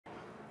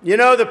You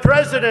know, the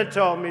president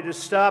told me to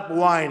stop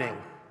whining.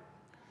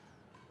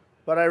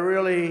 But I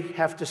really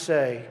have to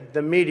say,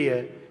 the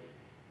media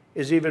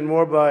is even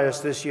more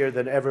biased this year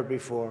than ever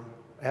before,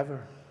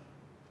 ever.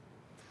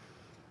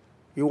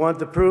 You want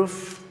the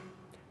proof?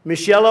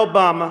 Michelle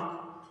Obama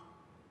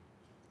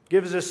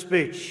gives a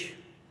speech,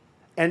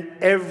 and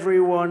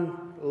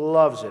everyone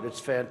loves it. It's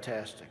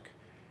fantastic.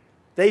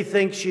 They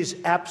think she's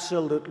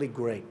absolutely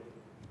great.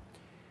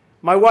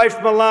 My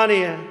wife,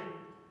 Melania,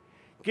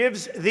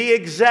 gives the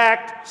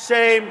exact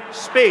same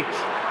speech.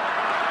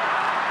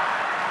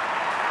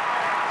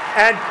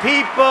 And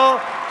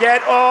people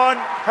get on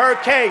her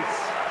case.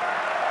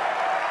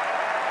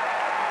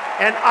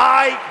 And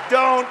I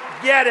don't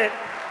get it.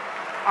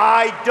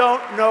 I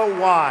don't know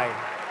why.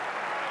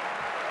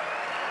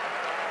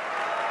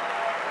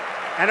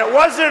 And it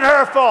wasn't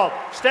her fault.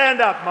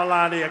 Stand up,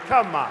 Melania.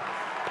 Come on.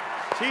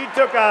 She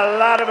took a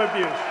lot of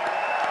abuse.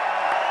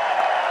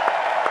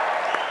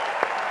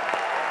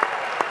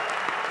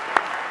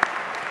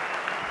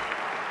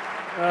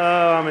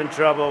 Oh, I'm in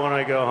trouble when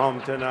I go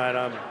home tonight.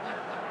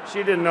 She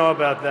didn't know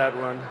about that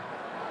one.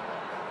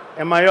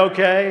 Am I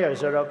okay?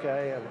 Is it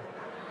okay?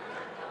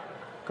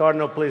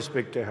 Cardinal, please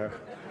speak to her.